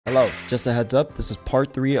Hello, just a heads up, this is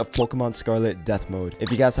part 3 of Pokemon Scarlet Death Mode. If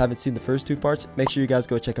you guys haven't seen the first 2 parts, make sure you guys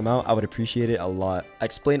go check them out. I would appreciate it a lot. I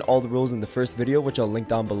explained all the rules in the first video, which I'll link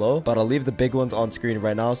down below, but I'll leave the big ones on screen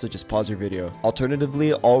right now, so just pause your video.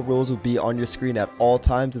 Alternatively, all rules will be on your screen at all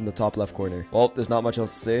times in the top left corner. Well, there's not much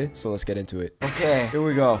else to say, so let's get into it. Okay, here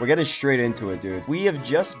we go. We're getting straight into it, dude. We have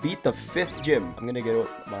just beat the 5th gym. I'm gonna get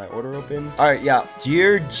my order open. Alright, yeah.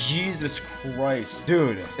 Dear Jesus Christ.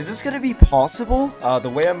 Dude, is this gonna be possible? The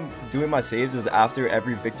way I'm doing my saves is after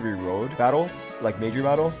every victory road battle, like major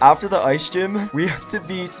battle. After the ice gym, we have to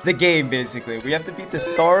beat the game, basically. We have to beat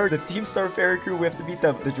the Team Star Fairy crew. We have to beat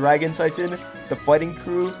the Dragon Titan, the fighting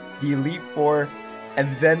crew, the Elite Four,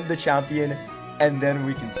 and then the champion, and then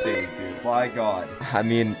we can save, dude. My god. I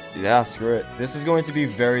mean, yeah, screw it. This is going to be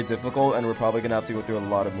very difficult, and we're probably gonna have to go through a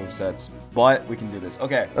lot of movesets, but we can do this.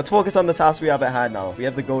 Okay, let's focus on the task we have at hand now. We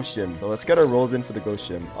have the Ghost Gym, so let's get our rolls in for the Ghost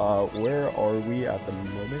Gym. Where are we at the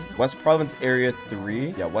moment? West Province Area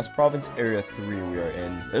 3. Yeah, West Province Area 3 we are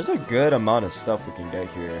in. There's a good amount of stuff we can get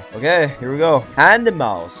here. Okay, here we go. Tandem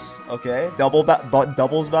Mouse. Okay,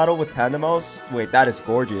 doubles battle with Tandem Mouse. Wait, that is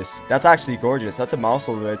gorgeous. That's actually gorgeous. That's a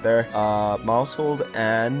Mousehold right there. Mousehold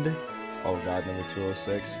and... oh god, number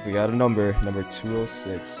 206. We got a number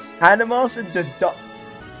 206. Tandem Mouse and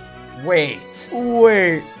Wait,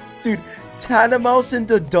 dude, Tandem Mouse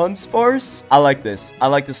into Dunsparce? I like this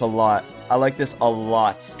a lot.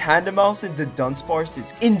 Tandem Mouse into Dunsparce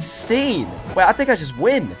is insane. Wait, I think I just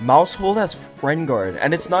win. Mousehold has Friend Guard,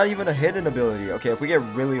 and it's not even a hidden ability. Okay, if we get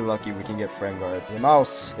really lucky, we can get Friend Guard. The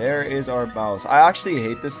mouse. There is our mouse. I actually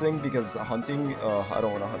hate this thing because hunting, I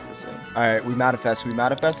don't want to hunt this thing. All right, we manifest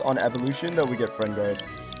on evolution that we get Friend Guard.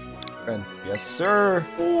 Friend. Yes, sir.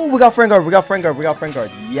 Oh, we got Friend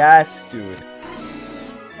Guard. Yes, dude.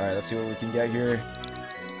 All right, let's see what we can get here.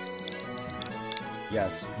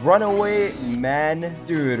 Yes. Runaway, man.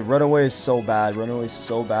 Dude, Runaway is so bad.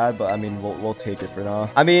 But I mean, we'll take it for now.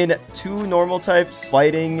 I mean, 2 normal types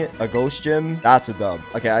fighting a Ghost Gym. That's a dub.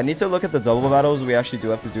 Okay, I need to look at the double battles we actually do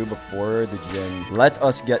have to do before the gym. Let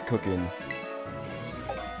us get cooking.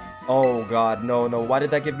 Oh god, no. Why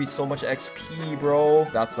did that give me so much XP, bro?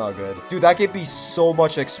 That's not good. Dude, that gave me so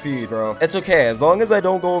much XP, bro. It's okay, as long as I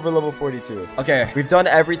don't go over level 42. Okay, we've done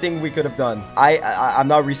everything we could have done. I'm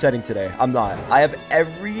not resetting today. I'm not. I have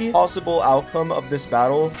every possible outcome of this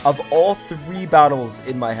battle, of all 3 battles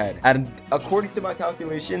in my head. And according to my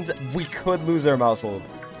calculations, we could lose our Mousehold.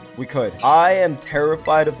 We could. I am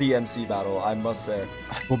terrified of the MC battle, I must say.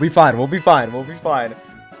 We'll be fine.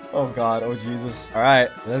 Oh god, oh Jesus.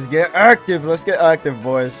 Alright, let's get active,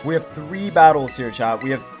 boys. We have 3 battles here, chat. We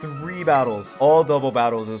have 3 battles. All double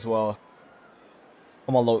battles as well.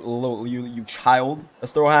 Come on, you child.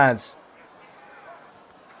 Let's throw hands.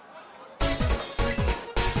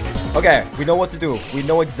 Okay, we know what to do. We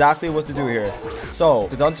know exactly what to do here. So,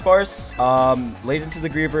 the Dunsparce lays into the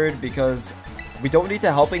Greavard because we don't need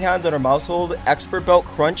to Helping Hands on our Mousehold. Expert Belt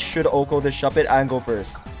Crunch should Oko the Shuppet and go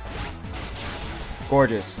first.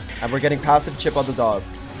 Gorgeous. And we're getting passive chip on the dog.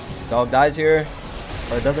 Dog dies here.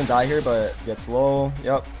 Or it doesn't die here, but gets low.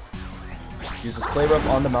 Yep. Uses Play Rough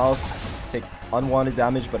on the mouse. Take unwanted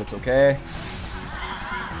damage, but it's okay.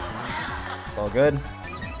 It's all good.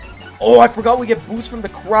 Oh, I forgot we get boost from the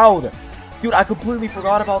crowd. Dude, I completely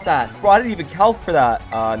forgot about that. Bro, I didn't even calc for that.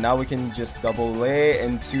 Now we can just double lay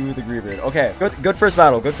into the Greavard. Okay, good first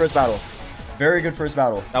battle. Very good first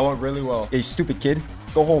battle. That went really well. Yeah, you stupid kid.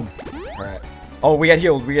 Go home. All right. Oh, we get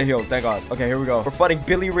healed. Thank God. Okay, here we go. We're fighting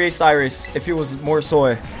Billy Ray Cyrus. If he was more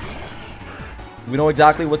soy. We know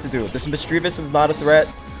exactly what to do. This Mischievous is not a threat.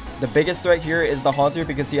 The biggest threat here is the Haunter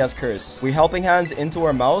because he has Curse. We Helping Hands into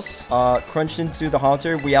our mouse. Crunched into the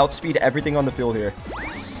Haunter. We outspeed everything on the field here.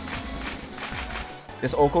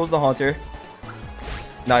 This Oko's the Haunter.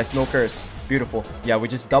 Nice, no Curse. Beautiful. Yeah, we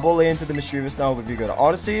just double lay into the Mischievous now would be good.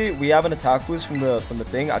 Honestly, we have an attack boost from the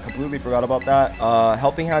thing. I completely forgot about that.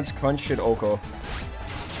 Helping Hands Crunch should Oko.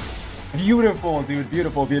 Beautiful, dude.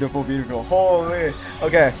 Beautiful. Holy.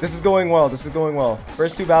 Okay, this is going well.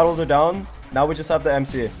 First 2 battles are down. Now we just have the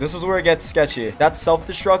MC. This is where it gets sketchy. That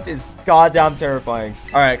self-destruct is goddamn terrifying.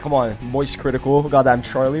 All right, come on. Moist critical. Goddamn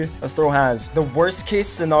Charlie. Let's throw hands. The worst case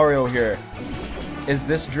scenario here is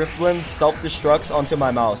this Drifblim self-destructs onto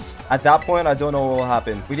my mouse. At that point, I don't know what will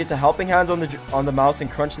happen. We need to Helping Hands on the mouse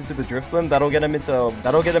and crunch into the Drifblim. That'll get him into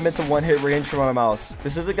 1-hit range from my mouse.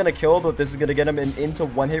 This isn't gonna kill, but this is gonna get him into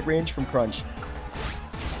 1-hit range from crunch.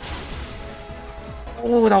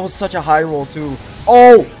 Oh, that was such a high roll too.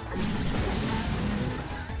 Oh!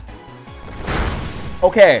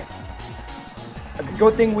 Okay.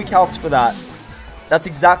 Good thing we calced for that. That's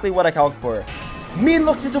exactly what I calced for. Mean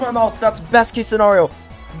looks into my mouse. That's best case scenario.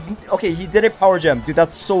 Okay, he did it power gem. Dude,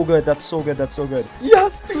 that's so good. That's so good. That's so good.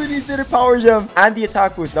 Yes, dude, he did it power gem. And the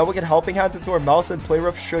attack boost. Now we get helping hands into our mouse and play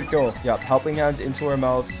rough should kill. Yep, helping hands into our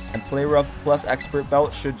mouse and play rough plus expert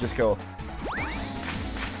belt should just kill.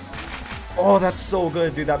 Oh, that's so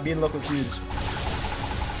good, dude. That mean look was huge.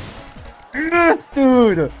 Yes,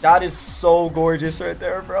 dude. That is so gorgeous right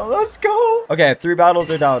there, bro. Let's go. Okay, 3 battles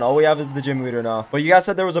are down. All we have is the gym leader now. But you guys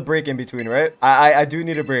said there was a break in between, right? I do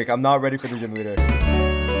need a break. I'm not ready for the gym leader.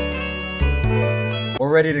 We're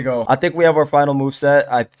ready to go. I think we have our final moveset.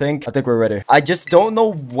 I think we're ready. I just don't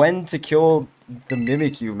know when to kill the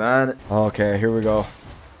Mimikyu, man. Okay, here we go.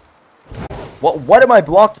 What am I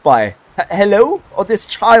blocked by? Hello? Oh, this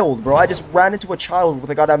child, bro. I just ran into a child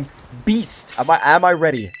with a goddamn beast. Am I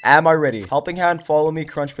ready? Am I ready? Helping hand, follow me,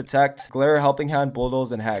 crunch, protect. Glare, helping hand,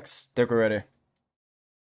 bulldoze, and hex. Think we're ready.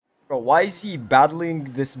 Bro, why is he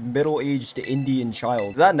battling this middle-aged Indian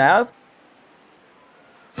child? Is that Nav?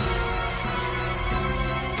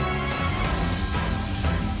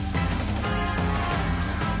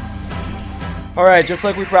 Alright, just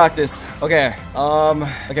like we practiced. Okay,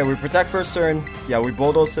 okay, we protect first turn. Yeah, we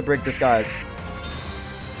bulldoze to break disguise.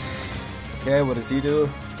 Okay, what does he do?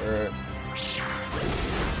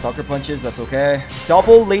 Sucker punches, that's okay.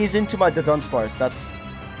 Double lays into my Dunsparce. That's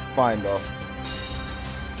fine, though.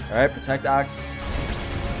 Alright, protect axe.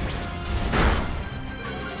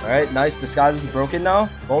 Alright, nice. Disguise is broken now.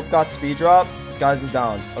 Bolt got speed drop. Disguise is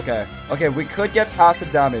down. Okay. Okay, we could get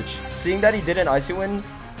passive damage. Seeing that he did an Icy Wind,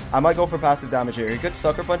 I might go for passive damage here. He could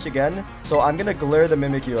Sucker Punch again. So I'm gonna glare the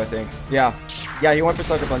Mimikyu, I think. Yeah. Yeah, he went for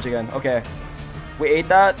Sucker Punch again. Okay. We ate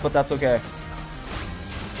that, but that's okay.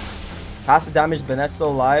 Passive damage, Benet's still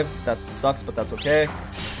alive. That sucks, but that's okay.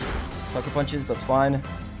 Sucker Punches, that's fine.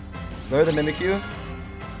 Glare the Mimikyu.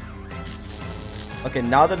 Okay,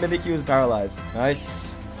 now the Mimikyu is paralyzed.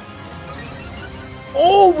 Nice.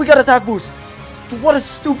 Oh, we got attack boost. What a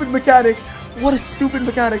stupid mechanic. What a stupid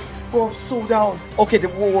mechanic. Bro, I'm so down. Okay,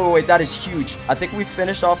 wait, that is huge. I think we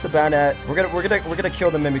finished off the Banette. We're gonna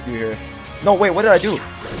kill the Mimikyu here. No, wait, what did I do?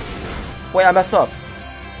 Wait, I messed up.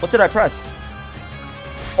 What did I press?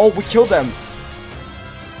 Oh, we killed them.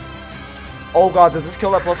 Oh god, does this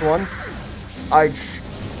kill that +1?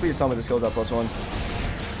 Please tell me this kills that +1.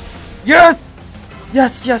 Yes!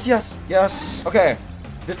 Yes, yes, yes, yes. Okay,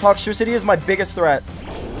 this Toxtricity is my biggest threat.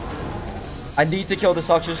 I need to kill this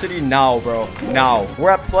Toxtricity now, bro. Now. We're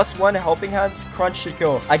at +1 helping hands. Crunch should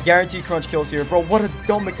kill. I guarantee Crunch kills here. Bro, what a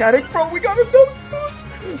dumb mechanic. Bro, we got a dumb boost.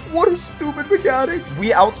 What a stupid mechanic.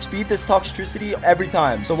 We outspeed this Toxtricity every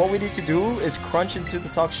time. So what we need to do is Crunch into the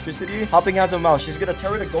Toxtricity. Helping hands on mouse. She's gonna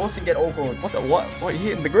turn to Ghost and get Oko. What the what? What? He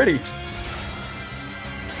hitting the gritty.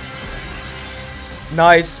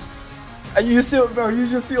 Nice. And you seal, bro. You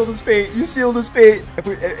just sealed his fate. You sealed his fate. If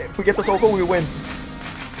we get this Oko, we win.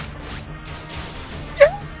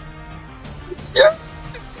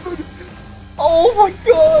 Oh my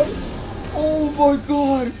god! Oh my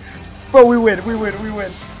god! Bro, we win.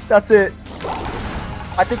 That's it.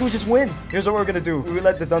 I think we just win. Here's what we're gonna do. We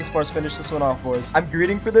let the Dunsparce finish this one off, boys. I'm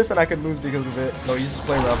greeting for this and I could lose because of it. No, he's just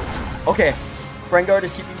playing rough. Okay. Friend Guard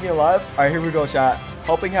is keeping me alive. Alright, here we go, chat.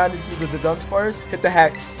 Helping hand into the Dunsparce. Hit the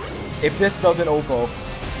Hex. If this doesn't Oko.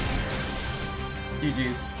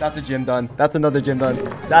 GG's. That's a gym done. That's another gym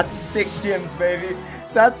done. That's 6 gyms, baby.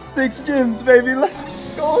 That's 6 gyms, baby. Let's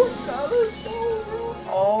go, chat. Let's go, bro.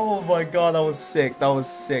 Oh my god, that was sick. That was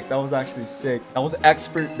sick. That was actually sick. That was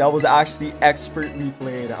expert. That was actually expertly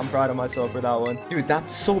played. I'm proud of myself for that one. Dude,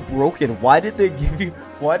 that's so broken. Why did they give you...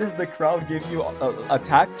 Why does the crowd give you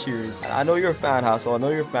attack cheers? I know you're a fan, Hassel. I know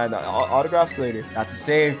you're a fan. Autographs later. That's a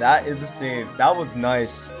save. That is a save. That was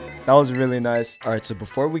nice. That was really nice. Alright, so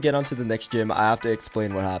before we get on to the next gym, I have to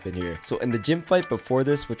explain what happened here. So in the gym fight before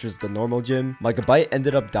this, which was the normal gym, my Gabite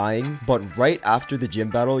ended up dying, but right after the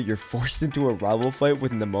gym battle, you're forced into a rival fight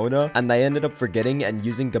with Nemona, and I ended up forgetting and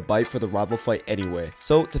using Gabite for the rival fight anyway.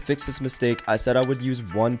 So to fix this mistake, I said I would use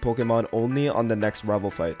one Pokemon only on the next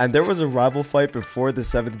rival fight. And there was a rival fight before the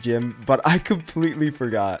 7th gym, but I completely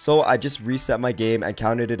forgot. So I just reset my game and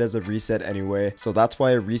counted it as a reset anyway. So that's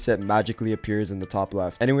why a reset magically appears in the top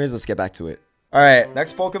left. Anyways, let's get back to it. Alright,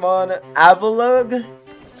 next Pokemon, Avalugg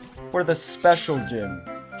for the special gym.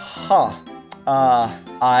 Huh. Yeah,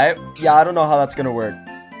 I don't know how that's gonna work.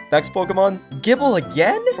 Next Pokemon, Gibble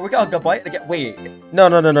again? We got Gabite again. Wait. No.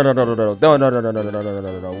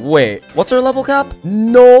 Wait. What's our level cap?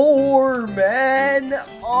 Norman.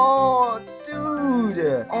 Oh,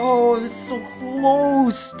 dude. Oh, it's so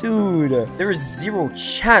close, dude. There is 0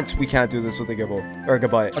 chance we can't do this with a Gibble or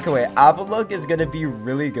Gabite. Okay, wait. Avalugg is gonna be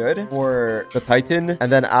really good for the Titan,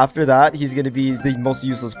 and then after that, he's gonna be the most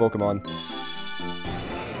useless Pokemon.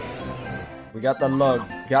 We got the lug.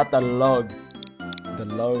 Got the lug. The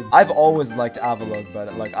lug. I've always liked Avalug,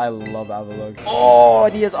 but like I love Avalug. Oh,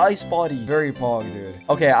 and he has Ice Body. Very pog, dude.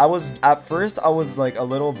 Okay, at first I was like a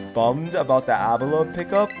little bummed about the Avalug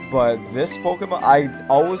pickup, but this Pokemon, I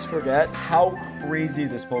always forget how crazy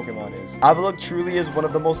this Pokemon is. Avalug truly is one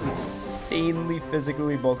of the most insanely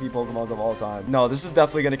physically bulky Pokemons of all time. No, this is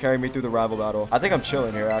definitely gonna carry me through the rival battle. I think I'm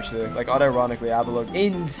chilling here actually. Like unironically, Avalug,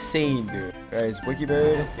 insane, dude. Alright, it's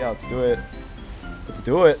Wikibird. Yeah, let's do it. Let's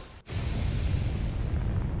do it.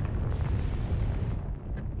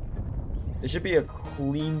 It should be a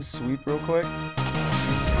clean sweep real quick.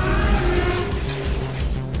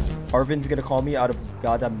 Arvin's gonna call me out of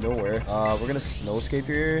goddamn nowhere. We're gonna Snowscape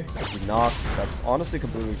here. He knocks. That's honestly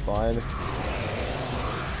completely fine.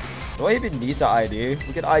 Do I even need to ID?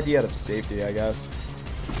 We can ID out of safety, I guess.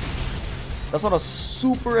 That's not a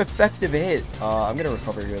super effective hit. I'm gonna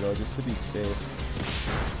recover here though, just to be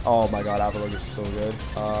safe. Oh my god, Avalugg is so good.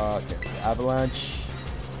 Okay. Avalanche.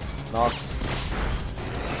 Knocks.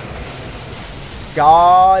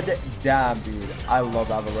 God damn, dude. I love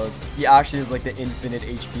Avalugg. He actually is like the infinite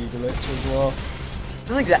HP glitch as well.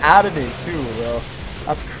 It's like the adamant too, bro.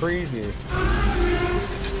 That's crazy.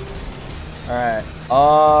 Alright.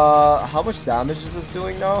 How much damage is this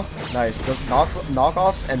doing now? Nice. Does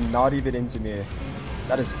knockoffs and not even into me.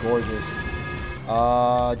 That is gorgeous.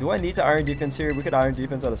 Do I need to Iron Defense here? We could Iron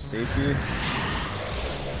Defense out of safety.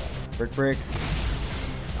 Brick Break.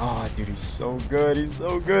 Oh, dude, he's so good. He's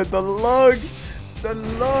so good. The lug. The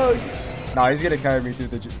lug. Nah, he's gonna carry me through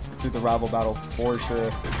the rival battle for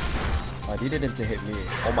sure. I needed him to hit me.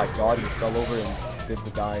 Oh my god, he fell over and did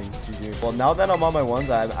the dying. GG. Well, now that I'm on my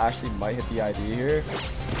ones, I actually might hit the ID here.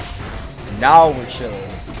 Now we're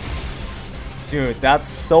chilling. Dude, that's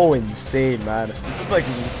so insane, man. This is like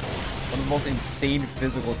one of the most insane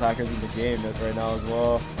physical attackers in the game right now as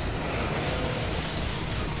well.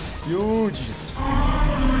 Huge.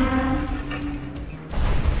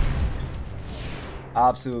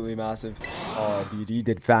 Absolutely massive. Oh, dude, he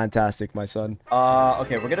did fantastic, my son.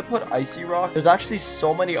 Okay, we're gonna put Icy Rock. There's actually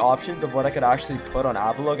so many options of what I could actually put on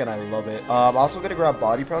Avalugg, and I love it. I'm also gonna grab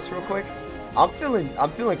Body Press real quick. I'm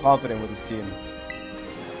feeling confident with this team.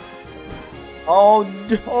 Oh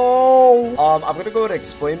no! I'm gonna go ahead and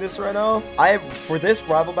explain this right now. For this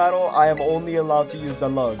rival battle, I am only allowed to use the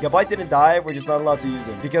lug. Gabite didn't die, we're just not allowed to use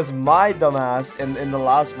him. Because my dumbass in the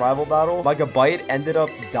last rival battle, my Gabite ended up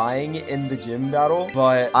dying in the gym battle.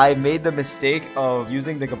 But I made the mistake of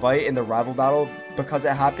using the Gabite in the rival battle because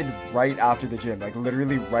it happened right after the gym. Like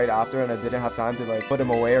literally right after, and I didn't have time to like put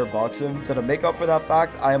him away or box him. So to make up for that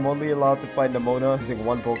fact, I am only allowed to fight Nemona using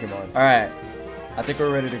one Pokemon. Alright. I think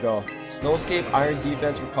we're ready to go. Snowscape, Iron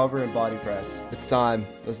Defense, Recover, and Body Press. It's time.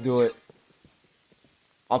 Let's do it.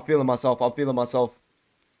 I'm feeling myself. I'm feeling myself.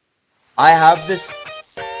 I have this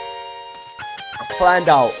planned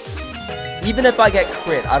out. Even if I get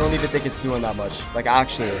crit, I don't even think it's doing that much. Like,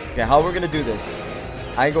 actually. Okay, how we're gonna do this?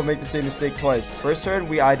 I ain't gonna make the same mistake twice. First turn,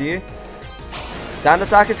 we ID. Sand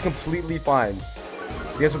Attack is completely fine.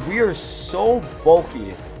 Because we are so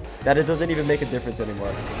bulky that it doesn't even make a difference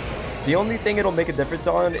anymore. The only thing it'll make a difference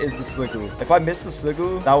on is the Sliggoo. If I miss the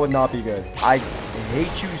Sliggoo, that would not be good. I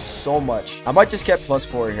hate you so much. I might just get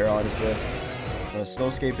 +4 here, honestly. I'm gonna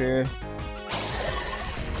Snowscape here.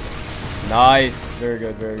 Nice. Very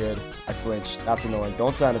good, very good. I flinched. That's annoying.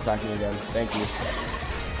 Don't Sand Attack me again. Thank you.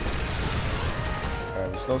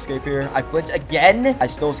 Alright, we Snowscape here. I flinch again. I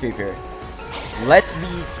Snowscape here. Let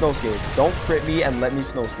me Snowscape. Don't crit me and let me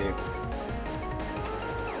Snowscape.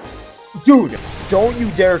 Dude, don't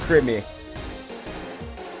you dare crit me.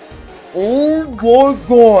 Oh my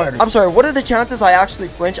god. I'm sorry, what are the chances I actually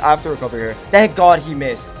flinch after recover here? Thank god he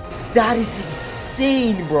missed. That is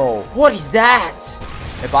insane, bro. What is that?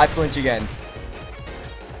 If I flinch again.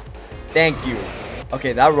 Thank you.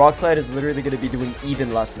 Okay, that Rock Slide is literally going to be doing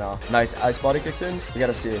even less now. Nice. Ice Body kicks in. We got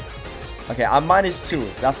to see. Okay, I'm -2.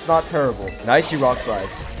 That's not terrible. Nice, you Rock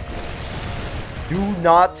Slides. Do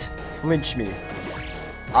not flinch me.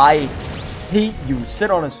 I hate you. Sit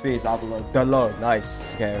on his face, Avalugg. The lug.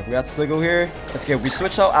 Nice. Okay, we got Sliggoo here. Let's get. We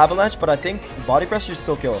switched out Avalanche, but I think Body Press should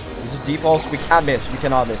still kill. This is Deep Pulse. We can't miss. We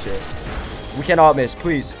cannot miss here. We cannot miss.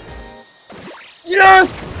 Please. Yes!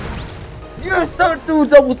 Yes! Dude,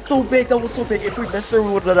 that was so big. That was so big. If we missed her,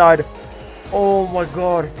 we would have died. Oh my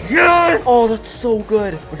god. Yes! Oh, that's so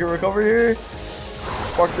good. We can recover here.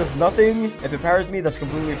 Spark does nothing. If it powers me, that's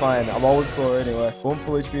completely fine. I'm always slower anyway. Boom,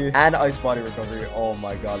 full HP. And ice body recovery. Oh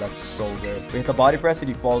my god, that's so good. We hit the body press and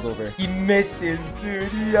he falls over. He misses,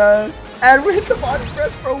 dude. Yes. And we hit the body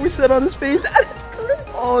press, bro. We sit on his face and it's great.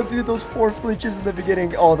 Oh, dude, those 4 flinches in the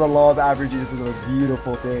beginning. Oh, the law of averages is a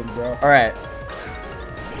beautiful thing, bro. All right.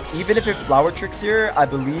 Even if it flower tricks here, I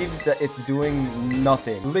believe that it's doing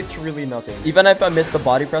nothing. Literally nothing. Even if I miss the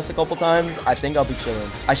body press a couple times, I think I'll be chilling.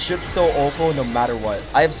 I should still OPO no matter what.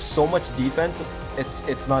 I have so much defense,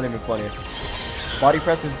 it's not even funny. Body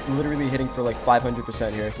press is literally hitting for like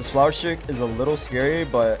 500% here. This flower trick is a little scary,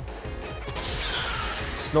 but...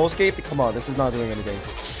 Snowscape, come on, this is not doing anything.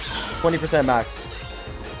 20% max.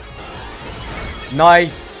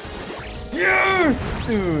 Nice! Yes,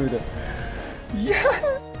 dude!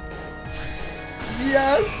 Yes!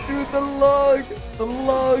 Yes, dude, the lug! The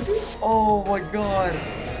lug! Oh my god.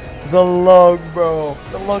 The lug, bro.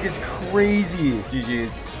 The lug is crazy.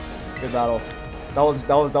 GG's. Good battle. That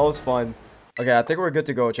was fun. Okay, I think we're good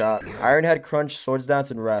to go, chat. Iron Head, Crunch, Swords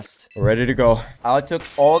Dance, and Rest. We're ready to go. I took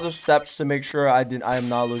all the steps to make sure I am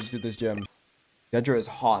not losing to this gym. Dedra is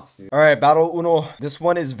hot, dude. Alright, Battle Uno. This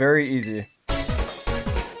one is very easy.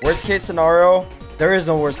 Worst case scenario. There is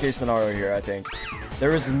no worst case scenario here, I think.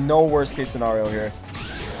 There is no worst case scenario here.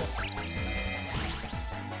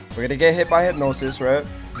 We're gonna get hit by hypnosis, right?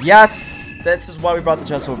 Yes! This is why we brought the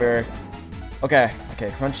Chesto Berry. Okay. Okay,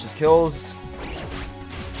 Crunch just kills.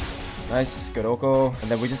 Nice. Good Oko. And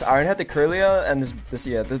then we just Iron Head the Curlia and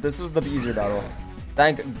this was the easier battle.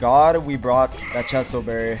 Thank God we brought that Chesto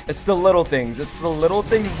Berry. It's the little things. It's the little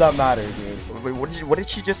things that matter, dude. Wait, what did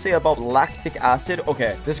she just say about lactic acid?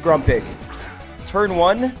 Okay, this Grumpig. Turn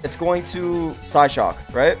 1, it's going to Psyshock,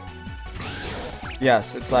 right?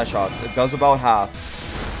 Yes, it's Psyshocks. It does about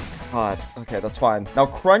half. God, okay, that's fine. Now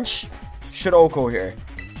Crunch should Oko here,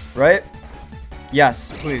 right?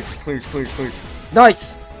 Yes, please, please, please, please.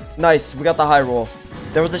 Nice! Nice, we got the high roll.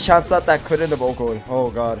 There was a chance that couldn't have Oko'd.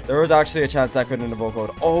 Oh god. There was actually a chance that couldn't have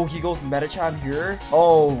Oko'd. Oh, he goes Metacham here?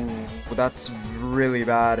 Oh, that's really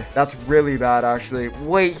bad. That's really bad, actually.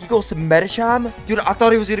 Wait, he goes to Metacham? Dude, I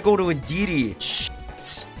thought he was gonna go to Indeedee.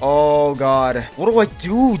 Shit. Oh god. What do I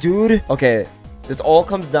do, dude? Okay. This all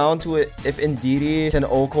comes down to it if Indeedee can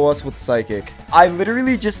Oko us with Psychic. I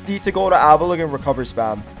literally just need to go to Avalugg and recover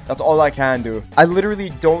spam. That's all I can do. I literally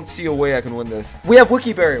don't see a way I can win this. We have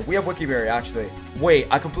Wiki Berry. We have Wiki Berry, actually. Wait,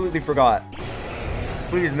 I completely forgot.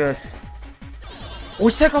 Please miss. Oh,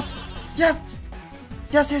 Cyclops. Yes.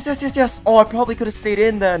 Yes, yes, yes, yes, yes. Oh, I probably could have stayed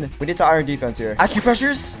in then. We need to Iron Defense here.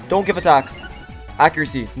 Acupressures. Don't give attack.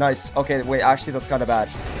 Accuracy. Nice. Okay, wait, actually, that's kind of bad.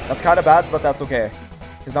 That's kind of bad, but that's okay.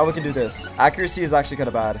 Because now we can do this. Accuracy is actually kind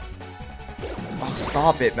of bad. Oh,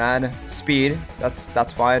 stop it, man. Speed.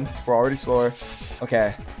 That's fine. We're already slower.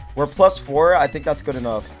 Okay. We're +4. I think that's good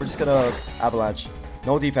enough. We're just gonna Avalanche.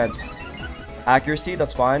 No defense. Accuracy.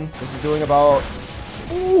 That's fine. This is doing about...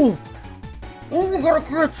 Ooh! Oh, we got a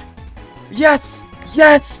crit! Yes!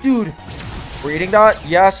 Yes, dude! We're eating that?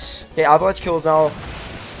 Yes. Okay, Avalanche kills now.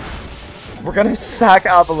 We're gonna sack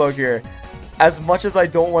Avalugg here. As much as I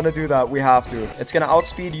don't want to do that, we have to. It's gonna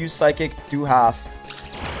outspeed, use Psychic, do half.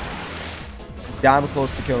 Damn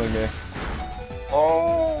close to killing me.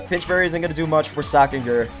 Oh! Pinch Berry isn't gonna do much. We're sacking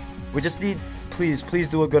her. We just need... Please, please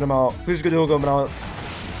do a good amount. Please do a good amount.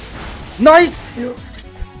 Nice!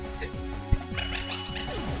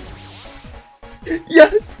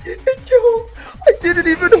 Yes! It killed! I didn't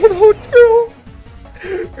even know how to kill!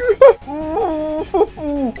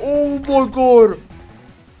 Oh my god!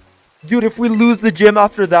 Dude, if we lose the gym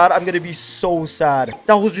after that, I'm gonna be so sad.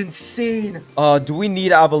 That was insane. Do we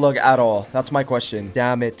need Avalugg at all? That's my question.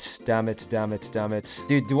 Damn it. Damn it. Damn it. Damn it.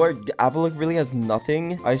 Dude, do our Avalugg really has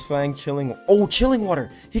nothing? Ice Fang, Chilling. Oh, Chilling Water.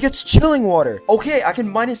 He gets Chilling Water. Okay, I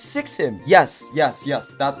can -6 him. Yes, yes,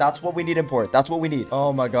 yes. That's what we need him for. That's what we need.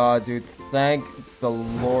 Oh my god, dude. Thank the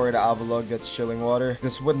Lord Avalugg gets Chilling Water.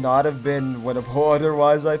 This would not have been winnable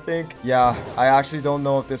otherwise, I think. Yeah, I actually don't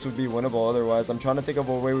know if this would be winnable otherwise. I'm trying to think of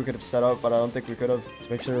a way we could have set up, but I don't think we could have. Let's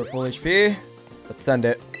make sure we're full HP. Let's send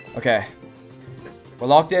it. Okay. We're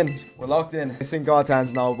locked in. We're locked in. It's in God's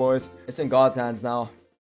hands now, boys. It's in God's hands now.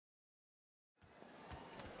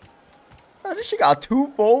 She got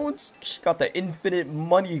 2 phones. She got the infinite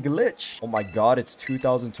money glitch. Oh my god, it's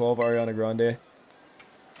 2012 Ariana Grande.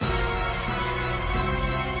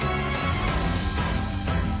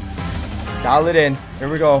 Dial it in. Here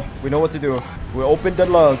we go. We know what to do. We opened the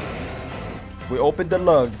lug. We opened the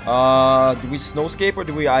lug. Do we snowscape or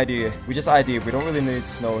do we ID? We just ID. We don't really need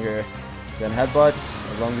snow here. Then headbutts.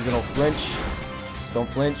 As long as you don't flinch. Just don't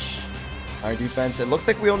flinch. Iron defense. It looks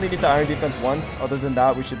like we only need to iron defense once. Other than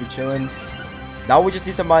that, we should be chilling. Now we just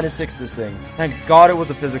need to -6 this thing. Thank God it was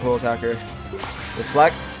a physical attacker.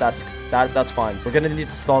 Reflex, that's fine. We're gonna need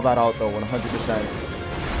to stall that out though, 100%.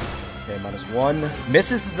 Okay, -1.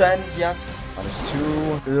 Misses then, yes.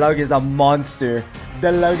 -2. Lug is a monster.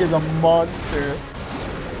 The lug is a monster.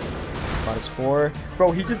 -4.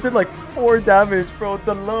 Bro, he just did like 4 damage, bro.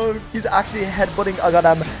 The lug. He's actually headbutting a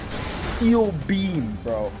goddamn steel beam,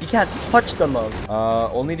 bro. He can't touch the lug.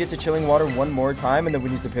 Only need to chilling water one more time, and then we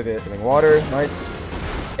need to pivot. Chilling water, nice.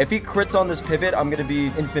 If he crits on this pivot, I'm gonna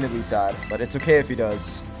be infinitely sad. But it's okay if he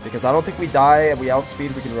does, because I don't think we die and we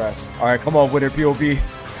outspeed. We can rest. All right, come on, winner POV.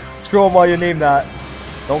 Show him why you name that.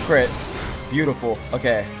 Don't crit. Beautiful.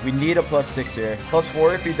 Okay, we need a +6 here.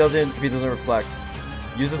 +4 if he doesn't reflect.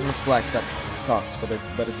 Uses reflect. That sucks, but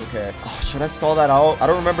it's okay. Oh, should I stall that out? I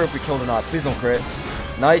don't remember if we killed or not. Please don't crit.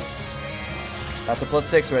 Nice. That's a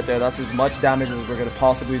 +6 right there. That's as much damage as we're gonna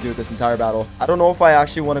possibly do this entire battle. I don't know if I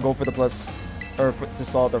actually want to go for the plus, or to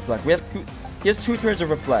stall the reflect. He has 2 turns of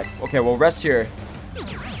reflect. Okay, we'll rest here.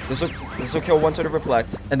 This will kill 1 turn of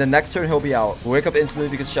reflect, and the next turn he'll be out. We'll wake up instantly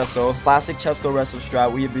because chesto. Classic chesto resto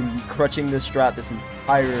strat. We have been crutching this strat this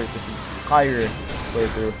entire way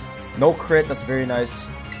through. No crit. That's very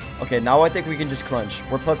nice. Okay, now I think we can just crunch.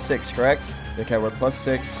 We're +6, correct? Okay, we're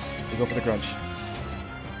 +6. We go for the crunch.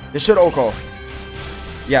 This should Oko.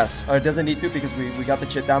 Yes, it doesn't need to because we got the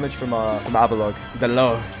chip damage from Abalug. The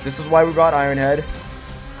low. This is why we brought Iron Head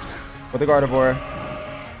with the Gardevoir.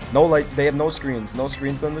 No light. They have no screens. No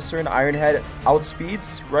screens on this turn. Iron Head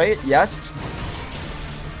outspeeds, right? Yes.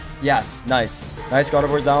 Yes. Nice. Nice.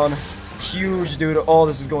 Gardevoir's down. Huge, dude. Oh,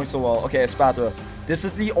 this is going so well. Okay, Espathra. This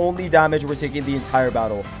is the only damage we're taking the entire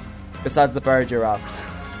battle, besides the Fire Giraffe.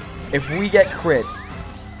 If we get crit,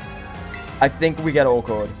 I think we get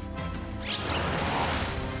O-Code.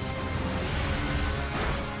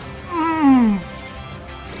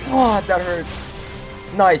 Oh, that hurts.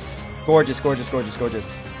 Nice. Gorgeous, gorgeous, gorgeous,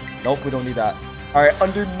 gorgeous. Nope, we don't need that. Alright,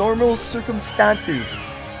 under normal circumstances,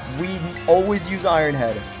 we always use Iron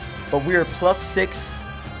Head. But we are +6.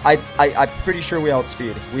 I'm pretty sure we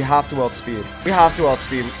outspeed. We have to outspeed. We have to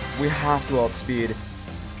outspeed. We have to outspeed.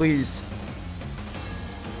 Please.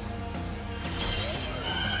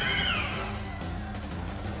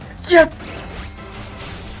 Yes!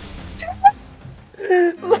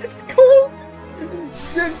 Let's go!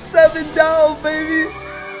 Gym 7 down, baby!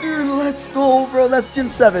 Dude, let's go, bro. That's Gym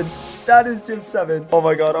 7. That is Gym 7. Oh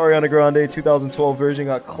my god, Ariana Grande 2012 version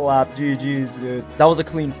got clapped. GG's, dude. That was a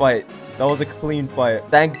clean fight. That was a clean fight.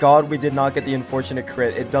 Thank God we did not get the unfortunate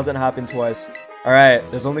crit. It doesn't happen twice. Alright,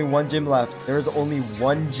 there's only 1 gym left. There is only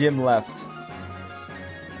 1 gym left.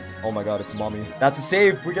 Oh my god, it's mommy. That's a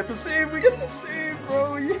save. We get the save. We get the save,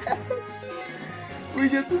 bro. Yes. We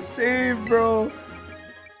get the save, bro.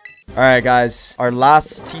 Alright, guys. Our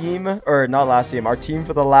last team, or not last team, our team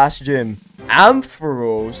for the last gym.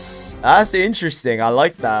 Ampharos. That's interesting. I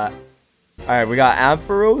like that. Alright, we got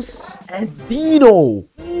Ampharos and Dino.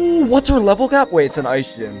 Ooh, what's our level cap? Wait, it's an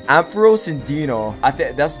ice gym. Ampharos and Dino. I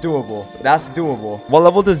think that's doable. That's doable. What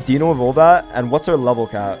level does Dino evolve at? And what's our level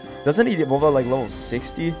cap? Doesn't he evolve at like level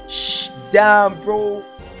 60? Shh, damn, bro.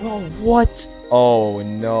 Bro, what? Oh,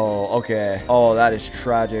 no. Okay. Oh, that is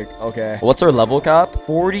tragic. Okay. What's our level cap?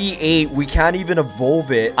 48. We can't even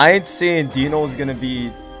evolve it. I ain't saying Dino's gonna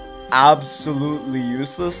be absolutely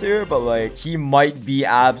useless here, but like he might be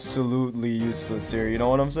absolutely useless here, you know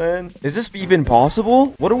what I'm saying? Is this even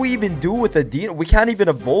possible? What do we even do with the Dino? We can't even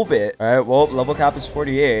evolve it. All right, well, level cap is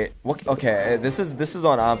 48. What? Okay, this is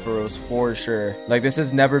on Ampharos for sure. Like, this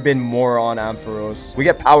has never been more on Ampharos. We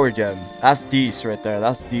get Power Gem. That's decent right there.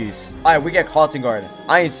 That's decent. All right, we get Cotton Guard.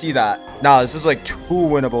 I ain't see that. Nah, this is like 2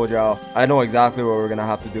 winnable, Joe. I know exactly what we're gonna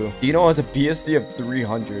have to do. Dino has a BSC of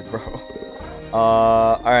 300, bro.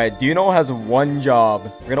 All right, Dino has 1 job.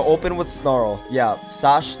 We're gonna open with Snarl. Yeah,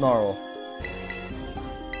 Sash Snarl.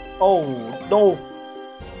 Oh no.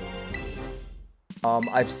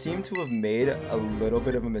 I've seemed to have made a little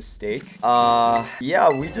bit of a mistake. Yeah,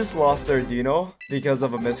 we just lost our Dino because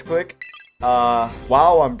of a misclick.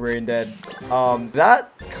 Wow, I'm brain dead.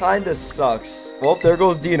 That kind of sucks. Well, there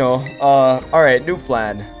goes Dino. All right, new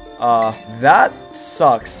plan. That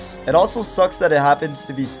sucks. It also sucks that it happens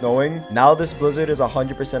to be snowing. Now this blizzard is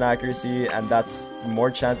 100% accuracy, and that's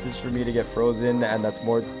more chances for me to get frozen, and that's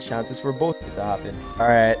more chances for both to happen. All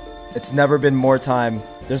right, it's never been more time.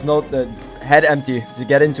 There's no the head empty to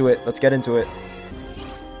get into it. Let's get into it.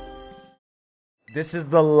 This is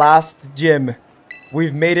the last gym.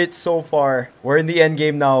 We've made it so far. We're in the end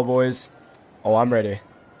game now, boys. Oh, I'm ready.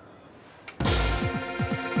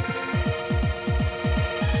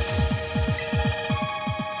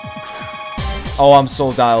 Oh, I'm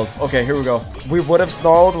so dialed. Okay, here we go. We would have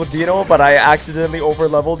snarled with Dino, but I accidentally over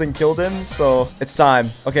leveled and killed him. So it's time.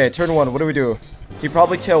 Okay, turn 1. What do we do? He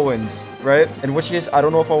probably tailwinds, right? In which case, I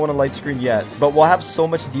don't know if I want to light screen yet. But we'll have so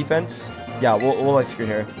much defense. Yeah, we'll light screen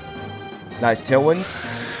here. Nice, tailwinds.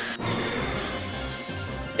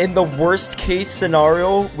 In the worst case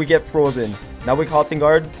scenario, we get frozen. Now we caught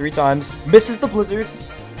guard 3 times. Misses the blizzard.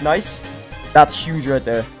 Nice. That's huge right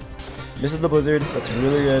there. Misses the blizzard. That's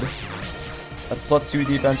really good. That's +2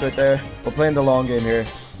 defense right there. We're playing the long game here.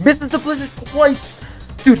 Misses the blizzard twice.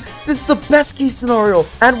 Dude, this is the best case scenario.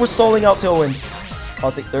 And we're stalling out tailwind.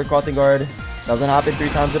 I'll take 3rd caught guard. Doesn't happen 3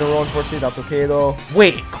 times in a row, unfortunately. That's okay, though.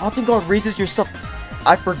 Wait, caught guard raises your stuff.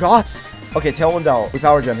 I forgot. Okay, tailwind's out. We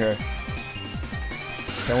power gem here.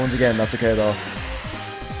 Tailwinds again. That's okay, though.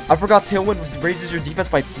 I forgot tailwind raises your defense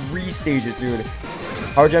by 3 stages, dude.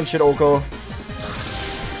 Power gem should Oko.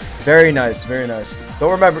 Very nice, very nice.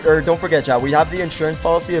 Don't forget, chat. We have the insurance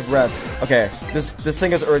policy of rest. Okay, this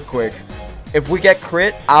thing is earthquake. If we get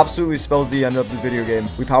crit, absolutely spells the end of the video game.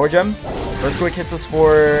 We power gem. Earthquake hits us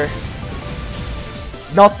for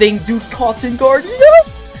nothing, dude. Cotton guard,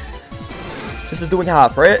 yes. This is doing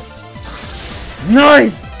half, right?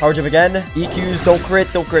 Nice. Power gem again. EQs, don't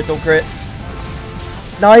crit, don't crit, don't crit.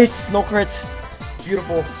 Nice, no crit.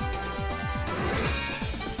 Beautiful.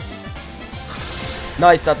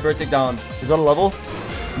 Nice, that's bird takedown. Is that a level?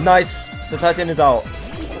 Nice. So Titan is out.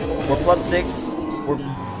 We're +6. We're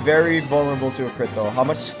very vulnerable to a crit though. How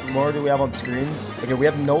much more do we have on screens? Okay, we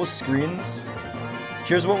have no screens.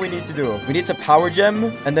 Here's what we need to do. We need to power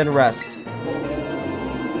gem and then rest.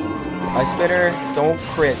 Ice spinner. Don't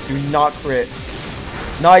crit. Do not crit.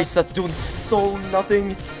 Nice. That's doing so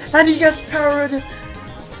nothing. And he gets parried.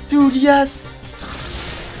 Dude, yes.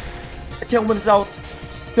 Tailwind is out.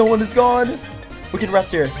 Tailwind is gone. We can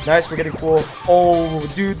rest here. Nice, we're getting full. Oh,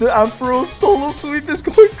 dude, the Emperor solo sweep is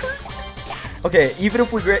going crazy. Okay, even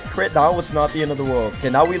if we get crit now, it's not the end of the world. Okay,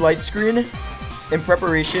 now we light screen in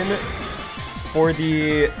preparation for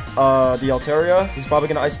the Altaria. He's probably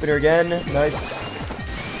gonna ice spinner again. Nice.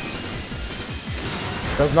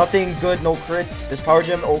 Does nothing good, no crits. This power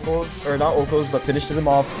gem Okos, or not Okos, but finishes him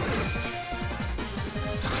off.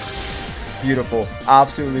 Beautiful.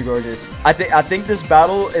 Absolutely gorgeous. I think this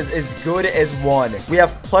battle is as good as one. We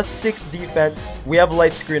have +6 defense. We have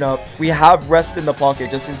light screen up. We have rest in the pocket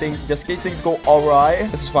just in case things go awry.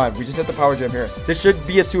 This is fine. We just hit the power gem here. This should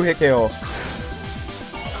be a 2-hit KO.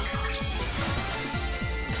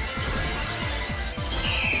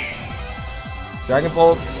 Dragon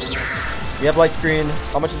Pulse. We have light screen.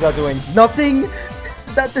 How much is that doing? Nothing.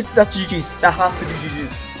 That's GG's. That has to be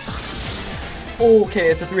GG's. Okay,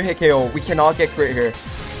 it's a 3-hit KO. We cannot get crit here.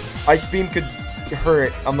 Ice Beam could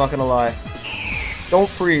hurt. I'm not gonna lie. Don't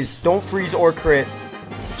freeze. Don't freeze or crit.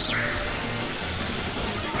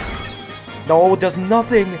 No, it does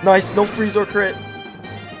nothing. Nice. No freeze or crit.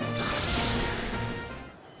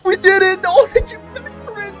 We did it. Oh, did you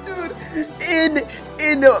crit, dude?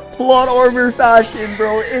 In plot armor fashion,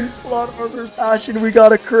 bro. In plot armor fashion, we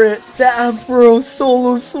got a crit. The Emperor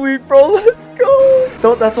solo sweep, bro. Let's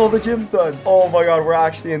go. That's all the gym's done. Oh my god, we're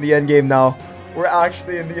actually in the end game now. We're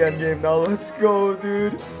actually in the end game now. Let's go,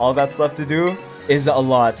 dude. All that's left to do is a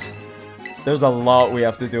lot. There's a lot we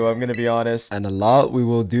have to do, I'm gonna be honest. And a lot we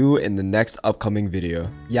will do in the next upcoming video.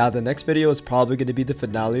 Yeah, the next video is probably gonna be the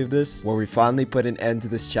finale of this, where we finally put an end to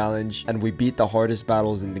this challenge and we beat the hardest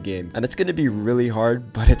battles in the game. And it's gonna be really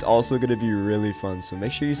hard, but it's also gonna be really fun, so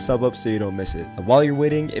make sure you sub up so you don't miss it. And while you're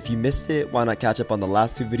waiting, if you missed it, why not catch up on the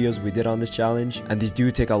last 2 videos we did on this challenge? And these do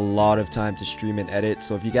take a lot of time to stream and edit,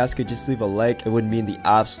 so if you guys could just leave a like, it would mean the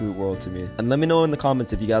absolute world to me. And let me know in the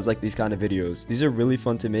comments if you guys like these kind of videos. These are really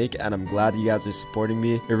fun to make, and I'm glad you guys are supporting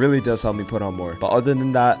me. It really does help me put on more. But other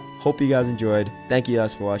than that, hope you guys enjoyed. Thank you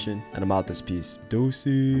guys for watching, and I'm out this piece.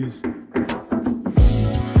 Doses.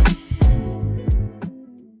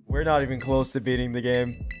 We're not even close to beating the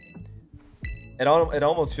game. It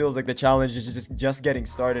almost feels like the challenge is just getting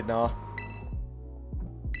started now.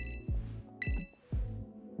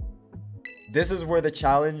 This is where the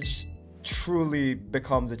challenge truly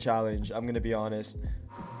becomes a challenge. I'm gonna be honest.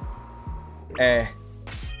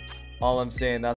 All I'm saying, that's